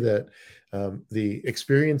will say that the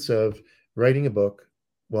experience of writing a book,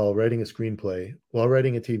 while writing a screenplay, while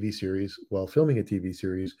writing a TV series, while filming a TV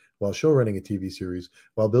series, while show running a TV series,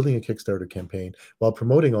 while building a Kickstarter campaign, while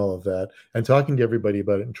promoting all of that, and talking to everybody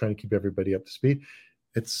about it and trying to keep everybody up to speed,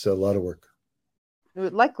 it's a lot of work.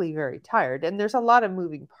 Likely very tired, and there's a lot of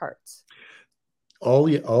moving parts.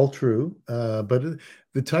 all true. But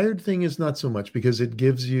the tired thing is not so much, because it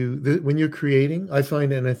gives you when you're creating, I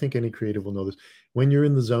find, and I think any creative will know this, when you're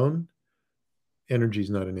in the zone, energy is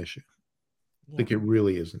not an issue. Yeah. Like, it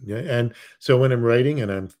really isn't. Yeah. And so when I'm writing,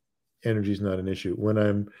 energy is not an issue. When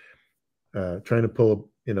I'm trying to pull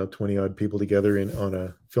 20 odd people together on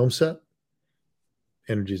a film set,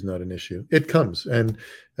 energy is not an issue. It comes, and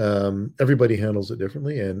everybody handles it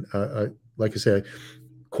differently. And like I say,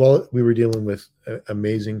 we were dealing with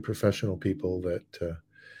amazing professional people that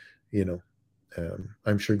you know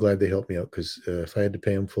I'm sure glad they helped me out, because if I had to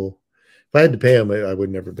pay them I would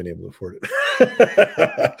never have been able to afford it.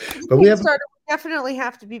 But we have Kickstarter would definitely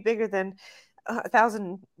have to be bigger than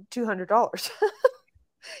 $1,200.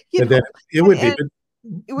 you then know, it would be, and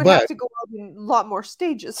it would have but to go out in a lot more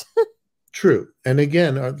stages. true. And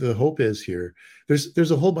again, the hope is here.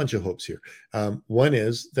 There's a whole bunch of hopes here. One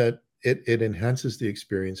is that it enhances the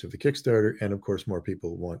experience of the Kickstarter, and of course, more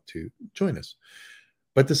people want to join us.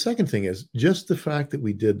 But the second thing is just the fact that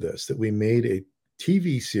we did this, that we made a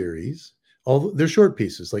TV series. Although they're short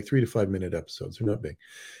pieces, like 3 to 5 minute episodes, they're not big.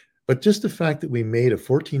 But just the fact that we made a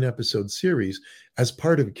 14 episode series as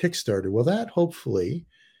part of a Kickstarter, well, that hopefully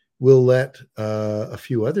will let a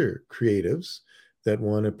few other creatives that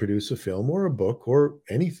want to produce a film or a book or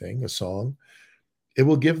anything, a song, it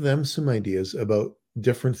will give them some ideas about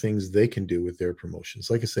different things they can do with their promotions.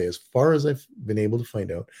 Like I say, as far as I've been able to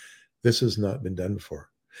find out, this has not been done before.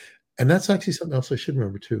 And that's actually something else I should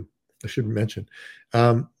remember too. I should mention.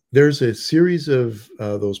 There's a series of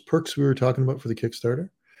those perks we were talking about for the Kickstarter.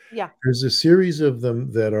 Yeah. There's a series of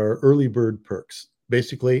them that are early bird perks.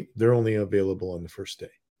 Basically, they're only available on the first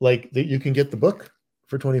day. Like you can get the book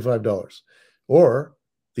for $25, or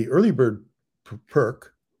the early bird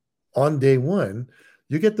perk on day one,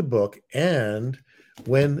 you get the book, and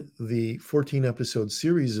when the 14 episode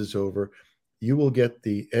series is over, you will get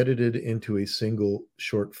the edited into a single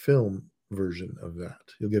short film version of that.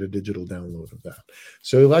 You'll get a digital download of that.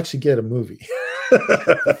 So you'll actually get a movie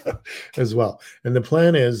as well. And the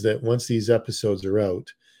plan is that once these episodes are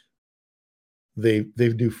out, they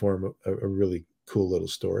do form a really cool little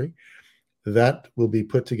story that will be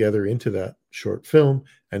put together into that short film,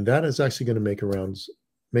 and that is actually going to make the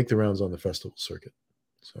rounds on the festival circuit.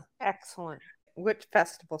 So Excellent. Which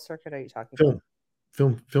festival circuit are you talking about?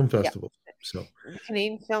 Film Yeah. festival. So The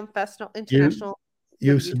Canadian Film Festival, you International.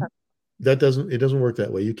 you What are you talking that doesn't work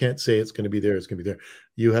that way. You can't say it's going to be there, it's going to be there.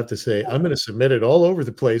 You have to say, I'm going to submit it all over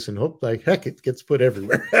the place and hope like heck it gets put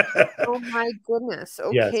everywhere. Oh my goodness.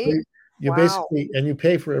 Yeah, Okay. so you Wow. basically, and you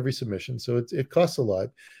pay for every submission, so it costs a lot.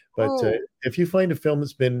 But Oh, if you find a film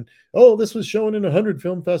that's been, oh, this was shown in 100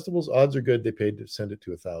 film festivals, odds are good they paid to send it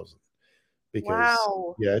to 1,000, because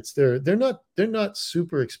wow. yeah, they're not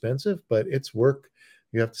super expensive, but it's work.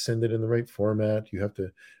 You have to send it in the right format. You have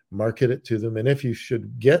to market it to them, and if you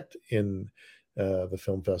should get in the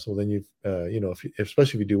film festival, then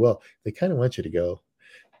especially if you do well, they kind of want you to go.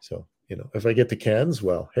 So if I get the Cannes,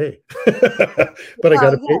 well, hey, but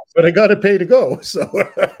Well, yeah. I gotta pay to go. So,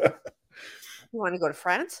 You want to go to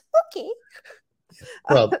France? Okay.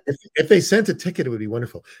 well, if they sent a ticket, it would be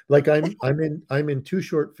wonderful. Like I'm in two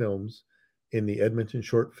short films in the Edmonton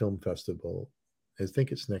Short Film Festival. I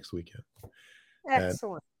think it's next weekend. And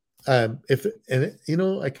Excellent. I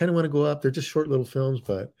kind of want to go up. They're just short little films,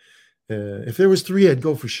 but if there was three, I'd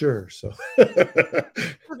go for sure. So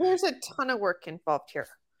Well, there's a ton of work involved here.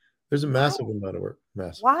 there's a Why? massive amount of work.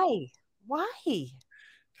 Massive. Why? Why?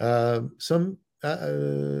 Some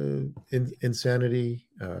insanity.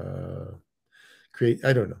 I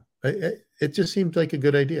don't know. It just seemed like a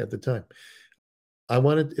good idea at the time.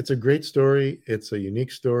 It's a great story. It's a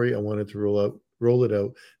unique story. I wanted to roll it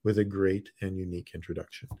out with a great and unique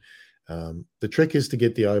introduction. The trick is to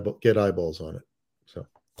get eyeballs on it. So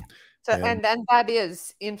And that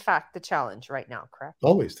is in fact the challenge right now, correct?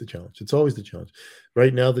 always the challenge. It's always the challenge.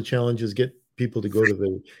 Right now, the challenge is get people to go to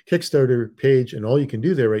the Kickstarter page, and all you can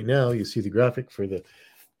do there right now, you see the graphic for the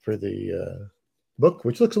book,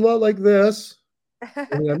 which looks a lot like this. With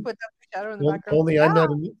the shadow in the background. Only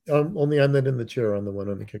I'm not in the chair on the one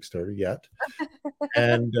on the Kickstarter yet.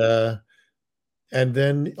 And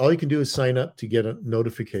then all you can do is sign up to get a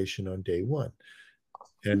notification on day one,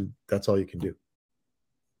 and that's all you can do.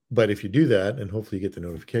 But if you do that, and hopefully you get the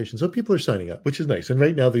notification, so people are signing up, which is nice. And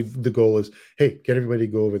right now the goal is, hey, get everybody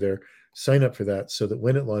to go over there, sign up for that, so that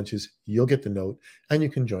when it launches, you'll get the note and you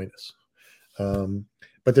can join us.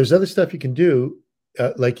 But there's other stuff you can do,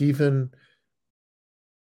 like even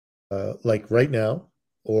like right now,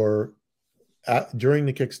 or during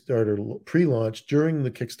the Kickstarter pre-launch, during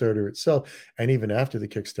the Kickstarter itself, and even after the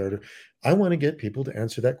Kickstarter, I want to get people to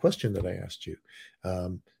answer that question that I asked you.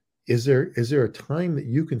 Is there a time that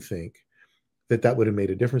you can think that would have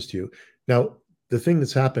made a difference to you? Now, the thing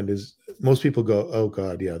that's happened is most people go, "Oh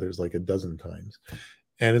God, yeah, there's like a dozen times,"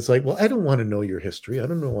 and it's like, well, I don't want to know your history. I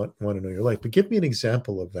don't want to know your life, but give me an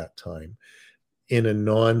example of that time in a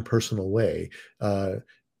non-personal way.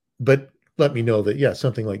 But let me know that, yeah,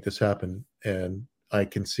 something like this happened, and I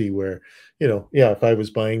can see where, yeah, if I was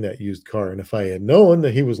buying that used car and if I had known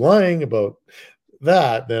that he was lying about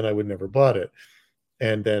that, then I would never bought it.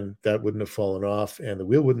 And then that wouldn't have fallen off, and the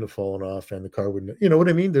wheel wouldn't have fallen off, and the car wouldn't, you know what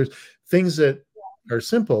I mean? There's things that are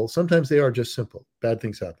simple. Sometimes they are just simple. Bad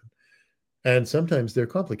things happen. And sometimes they're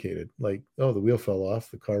complicated. Like, oh, the wheel fell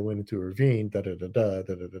off, the car went into a ravine, da da da da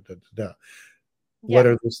da da da da da. What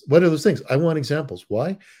are those things? I want examples.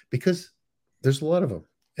 Why? Because there's a lot of them.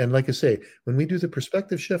 And like I say, when we do the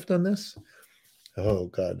perspective shift on this, oh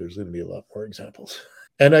God, there's going to be a lot more examples.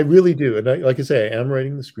 And I really do. And like I say, I am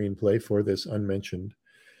writing the screenplay for this unmentioned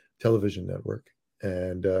television network,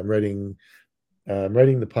 and I'm writing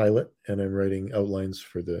the pilot, and I'm writing outlines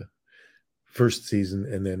for the first season,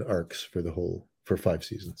 and then arcs for 5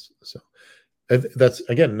 seasons. So that's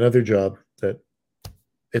again another job that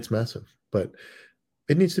it's massive, but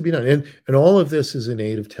it needs to be done. And all of this is in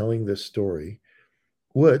aid of telling this story,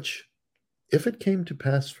 which, if it came to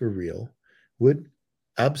pass for real, would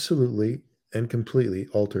absolutely and completely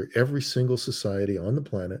alter every single society on the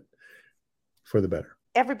planet for the better.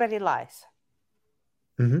 Everybody lies.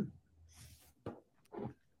 Mm-hmm.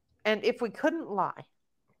 And if we couldn't lie.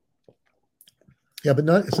 Yeah, but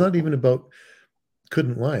it's not even about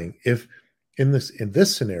couldn't lying. If in this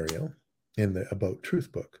scenario, in the About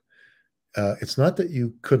Truth book, it's not that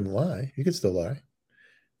you couldn't lie. You could still lie.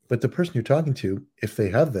 But the person you're talking to, if they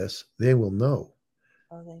have this, they will know.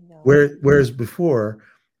 Oh, they know. Whereas before,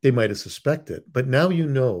 they might have suspected. But now you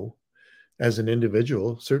know, as an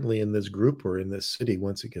individual, certainly in this group or in this city,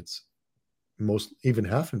 once it gets even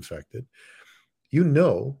half infected, you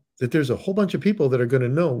know that there's a whole bunch of people that are going to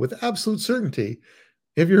know with absolute certainty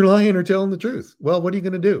if you're lying or telling the truth. Well, what are you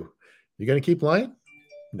going to do? You're going to keep lying?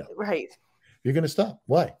 No. Right. You're going to stop.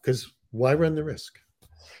 Why? Because why run the risk?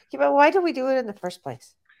 Yeah, but why do we do it in the first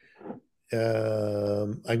place?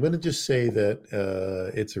 I'm going to just say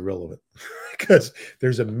that it's irrelevant because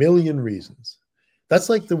there's a million reasons. That's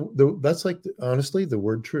like honestly the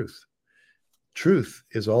word truth. Truth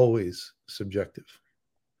is always subjective.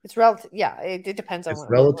 It's relative. Yeah, it depends on it's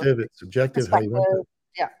relative. It's subjective. How you want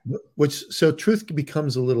to. Yeah. So truth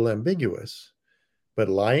becomes a little ambiguous, but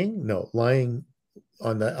lying, no, lying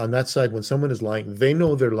on that side, when someone is lying, they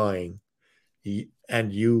know they're lying,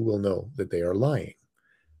 and you will know that they are lying.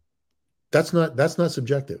 That's not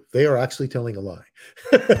subjective. They are actually telling a lie.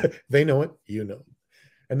 They know it, you know.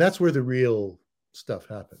 And that's where the real stuff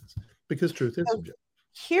happens, because truth is subjective.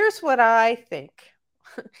 Here's what I think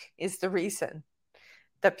is the reason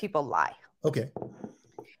that people lie. Okay.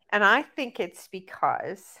 And I think it's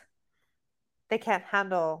because they can't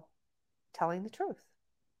handle telling the truth.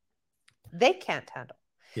 They can't handle.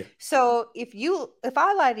 Yeah. So if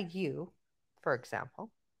I lie to you, for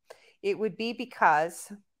example, it would be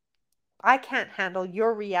because I can't handle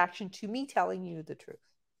your reaction to me telling you the truth.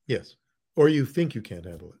 Yes. Or you think you can't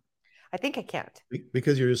handle it. I think I can't.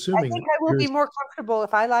 Because you're assuming. I think I will be more comfortable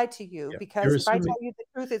if I lie to you, because if I tell you the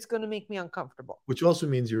truth, it's going to make me uncomfortable. Which also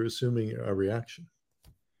means you're assuming a reaction.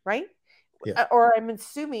 Right? Yeah. Or I'm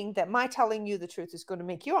assuming that my telling you the truth is going to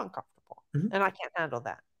make you uncomfortable. Mm-hmm. And I can't handle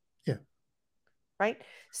that. Yeah. Right?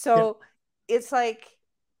 So it's like,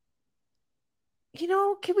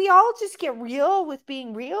 can we all just get real with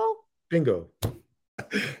being real? Bingo.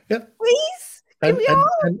 Yep. Please? And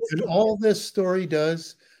all this story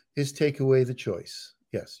does is take away the choice.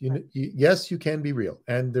 Yes, yes, you can be real,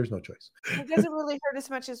 and there's no choice. It doesn't really hurt as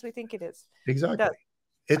much as we think it is. Exactly.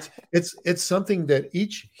 It's something that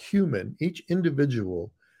each human, each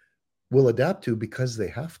individual will adapt to because they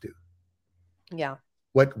have to. Yeah.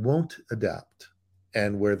 What won't adapt,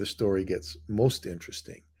 and where the story gets most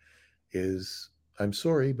interesting, is, I'm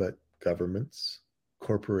sorry, but governments,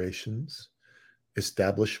 corporations,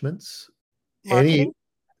 establishments, marketing.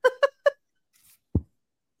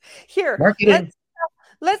 Here, marketing.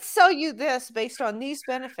 Let's sell you this based on these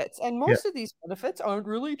benefits, and most of these benefits aren't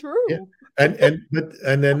really true. Yeah. And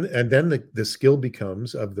then the skill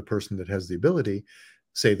becomes, of the person that has the ability,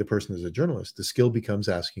 say the person is a journalist, the skill becomes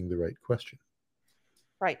asking the right question.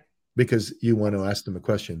 Right. Because you want to ask them a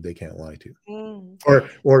question they can't lie to.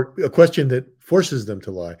 Or a question that forces them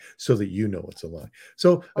to lie so that you know it's a lie.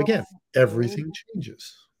 So again, everything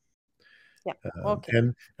changes. Yeah. Okay.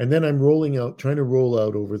 And then I'm trying to roll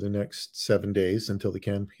out over the next 7 days until the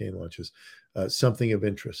campaign launches, something of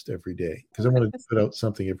interest every day, because I want to put out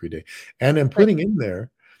something every day. And I'm Right. putting in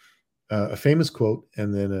there a famous quote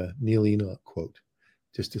and then a Neil Enock quote,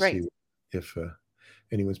 just to Right. see if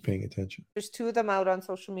anyone's paying attention. There's two of them out on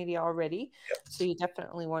social media already, so you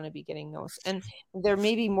definitely want to be getting those. And there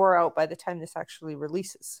may be more out by the time this actually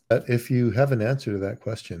releases. If you have an answer to that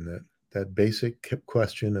question, that basic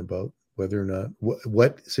question about whether or not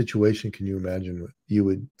what situation can you imagine you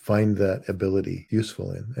would find that ability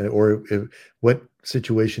useful in, or what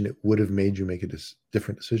situation it would have made you make a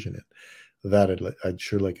different decision in, that I'd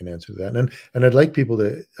sure like an answer to that. And I'd like people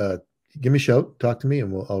to give me a shout, talk to me,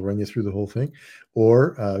 and I'll run you through the whole thing,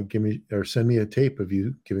 or send me a tape of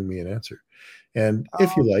you giving me an answer. And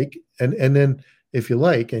if you like, and then if you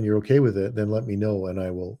like and you're okay with it, then let me know, and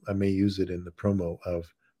I may use it in the promo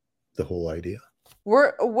of the whole idea.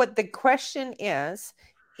 What the question is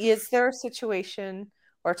there a situation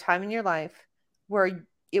or time in your life where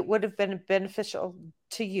it would have been beneficial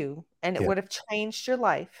to you and it Yeah. would have changed your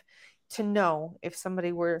life to know if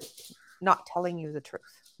somebody were not telling you the truth?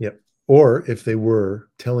 Yep. Or if they were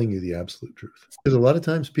telling you the absolute truth. Because a lot of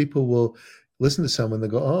times people will listen to someone, they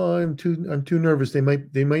go, "Oh, I'm too nervous. They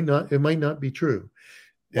might not, it might not be true."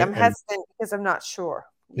 Yeah, I'm And hesitant because I'm not sure.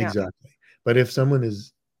 Yeah. exactly. But if someone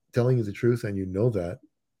is telling you the truth and you know that,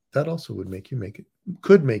 that also could make you make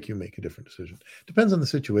a different decision. Depends on the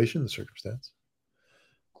situation, the circumstance.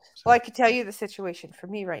 So. Well, I could tell you the situation for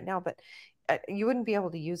me right now, but you wouldn't be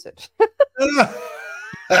able to use it.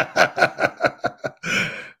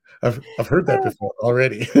 I've heard that before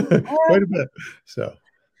already, quite a bit. So,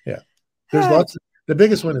 yeah, there's lots. The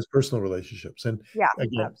biggest one is personal relationships, and Yeah, again,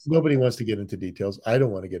 nobody absolutely. wants to get into details. I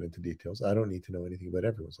don't want to get into details. I don't need to know anything about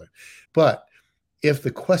everyone's life. But if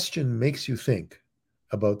the question makes you think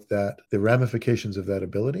about the ramifications of that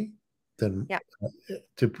ability, then Yeah.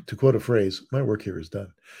 to quote a phrase, my work here is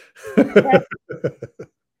done. Very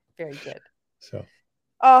good. So.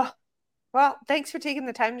 Oh, well, thanks for taking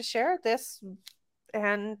the time to share this.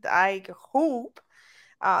 And I hope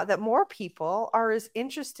that more people are as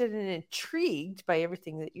interested and intrigued by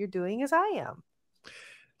everything that you're doing as I am.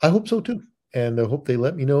 I hope so too. And I hope they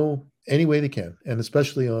let me know any way they can, and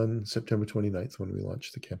especially on September 29th when we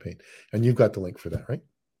launch the campaign. And you've got the link for that, right?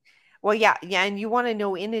 Well, yeah, and you want to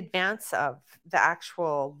know in advance of the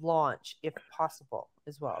actual launch, if possible,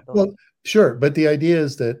 as well. Well, sure. But the idea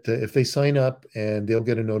is that if they sign up and they'll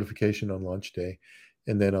get a notification on launch day,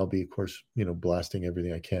 and then I'll be, of course, blasting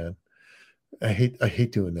everything I can. I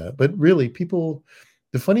hate doing that. But really,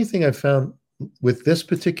 the funny thing I've found with this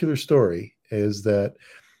particular story is that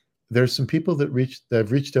there's some people that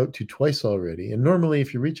I've reached out to twice already. And normally,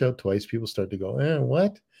 if you reach out twice, people start to go,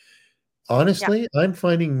 what? Yeah. Honestly, I'm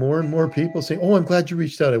finding more and more people saying, "Oh, I'm glad you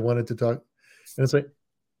reached out. I wanted to talk." And it's like,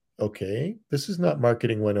 okay, this is not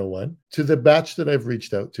marketing 101. To the batch that I've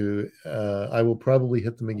reached out to, I will probably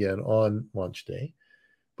hit them again on launch day.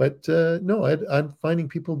 But no, I'm finding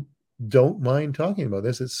people don't mind talking about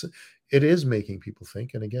this. It is making people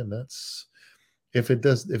think. And again, that's if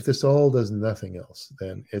this all does nothing else,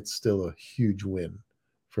 then it's still a huge win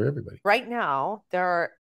for everybody. Right now, there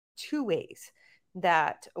are two ways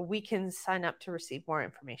that we can sign up to receive more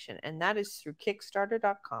information, and that is through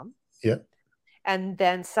Kickstarter.com Yeah. and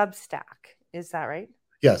then Substack. Is that right?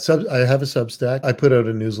 Yeah, I have a Substack. I put out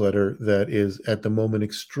a newsletter that is at the moment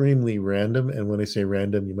extremely random. And when I say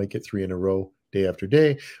random, you might get 3 in a row day after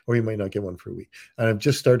day, or you might not get one for a week. And I've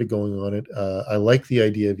just started going on it. I like the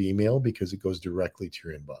idea of email because it goes directly to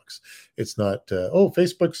your inbox. It's not,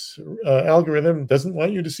 Facebook's algorithm doesn't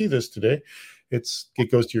want you to see this today.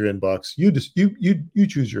 It goes to your inbox. You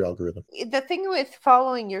choose your algorithm. The thing with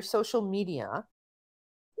following your social media,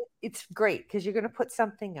 it's great because you're going to put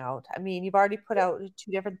something out. I mean, you've already put out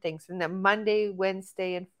two different things, and then Monday,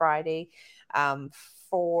 Wednesday, and Friday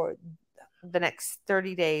for the next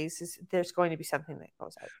 30 days there's going to be something that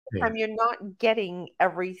goes out. Yeah. You're not getting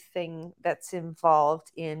everything that's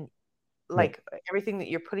involved in everything that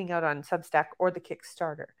you're putting out on Substack or the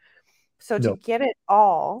Kickstarter. So to get it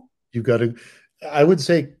all, you got to. I would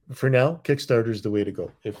say for now, Kickstarter is the way to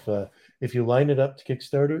go. If you line it up to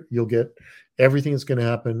Kickstarter, you'll get everything that's going to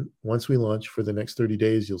happen once we launch for the next 30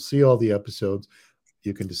 days. You'll see all the episodes.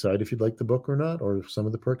 You can decide if you'd like the book or not, or some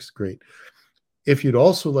of the perks. Great. If you'd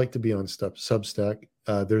also like to be on Substack,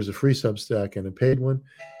 there's a free Substack and a paid one.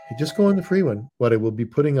 You just go on the free one. What I will be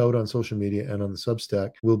putting out on social media and on the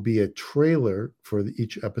Substack will be a trailer for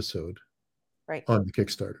each episode on the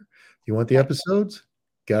Kickstarter. If you want the episodes,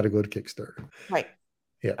 got to go to Kickstarter. Right.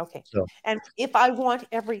 Yeah. Okay. So, and if I want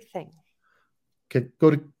everything, go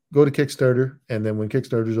to go to Kickstarter, and then when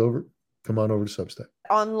Kickstarter's over, come on over to Substack.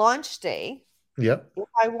 On launch day, Yep. if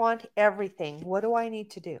I want everything, what do I need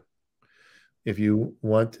to do? If you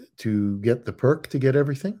want to get the perk to get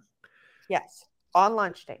everything, Yes, on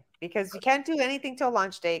launch day, because you can't do anything till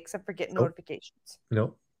launch day except for get nope, notifications.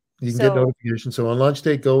 no, you can get So, notifications. So on launch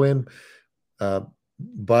day, go in, uh,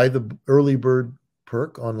 buy the early bird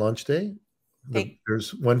perk on launch day. okay,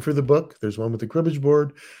 There's one for the book. There's one with the cribbage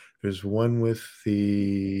board. There's one with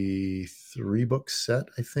the 3-book set,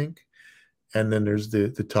 I think. And then there's the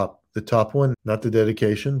top one, not the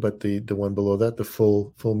dedication, but the one below that, the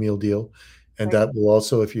full meal deal. And right. that will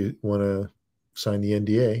also, if you want to sign the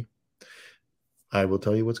NDA, I will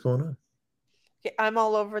tell you what's going on. Okay, I'm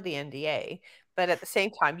all over the NDA, but at the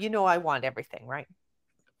same time, I want everything, right?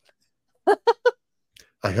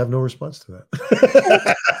 I have no response to Oh,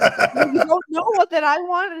 that. you don't know that I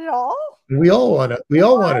want it all? We all want it. We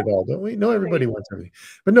all want What? it all, don't we? No, Right. everybody wants everything.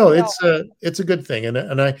 But no, We all it's a good thing,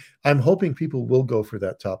 and I'm hoping people will go for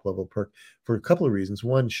that top level perk for a couple of reasons.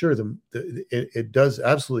 One, sure, it does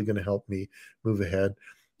absolutely going to help me move ahead.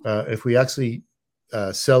 If we actually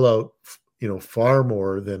sell out, far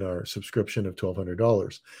more than our subscription of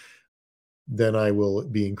 $1,200, then I will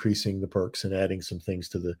be increasing the perks and adding some things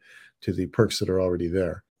to the perks that are already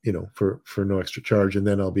there, for no extra charge. And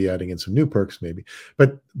then I'll be adding in some new perks maybe.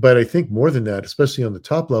 But I think more than that, especially on the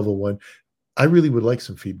top level one, I really would like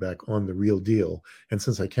some feedback on the real deal. And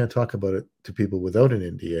since I can't talk about it to people without an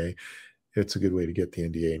NDA, it's a good way to get the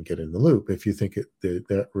NDA and get in the loop. If you think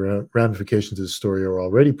the ramifications of the story are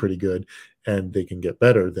already pretty good and they can get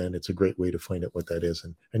better, then it's a great way to find out what that is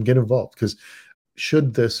and get involved. Because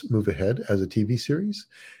should this move ahead as a TV series,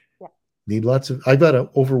 yeah. need lots of. I've got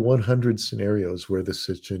over 100 scenarios where this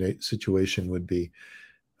situation would be,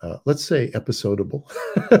 let's say, episodable,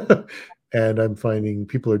 and I'm finding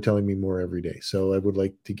people are telling me more every day. So I would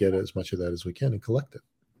like to get as much of that as we can and collect it.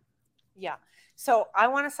 Yeah. So I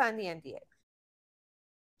want to sign the NDA.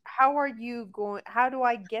 How do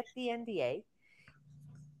I get the NDA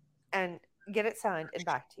and get it signed and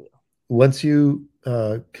back to you? Once you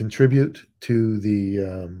contribute to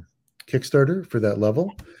the Kickstarter for that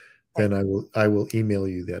level, Okay. then I will email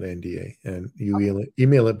you that NDA, and you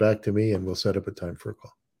email it back to me, and we'll set up a time for a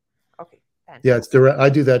call. Okay. Yeah, it's Fantastic. direct. I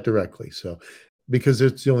do that directly, so because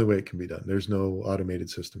it's the only way it can be done. There's no automated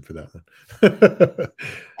system for that one.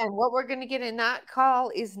 And what we're going to get in that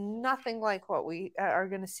call is nothing like what we are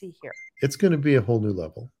going to see here. It's going to be a whole new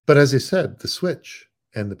level. But as I said, the switch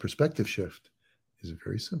and the perspective shift is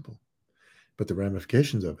very simple, but the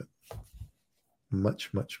ramifications of it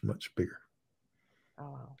much, much, much bigger.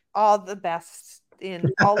 Oh, all the best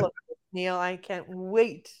in all of it, Neil. I can't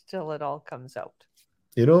wait till it all comes out.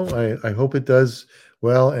 I hope it does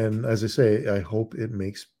well. And as I say, I hope it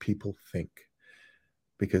makes people think,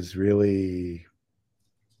 because really,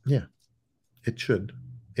 yeah, it should.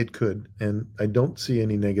 It could. And I don't see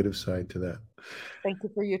any negative side to that. Thank you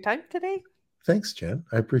for your time today. Thanks, Jen.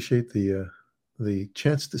 I appreciate the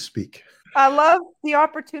chance to speak. I love the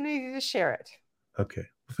opportunity to share it. Okay.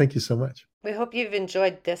 Thank you so much. We hope you've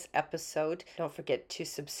enjoyed this episode. Don't forget to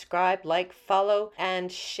subscribe, like, follow, and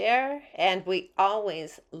share. And we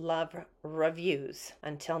always love reviews.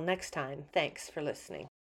 Until next time, thanks for listening.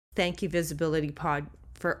 Thank you, Visibility Pod,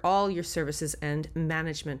 for all your services and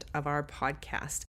management of our podcast.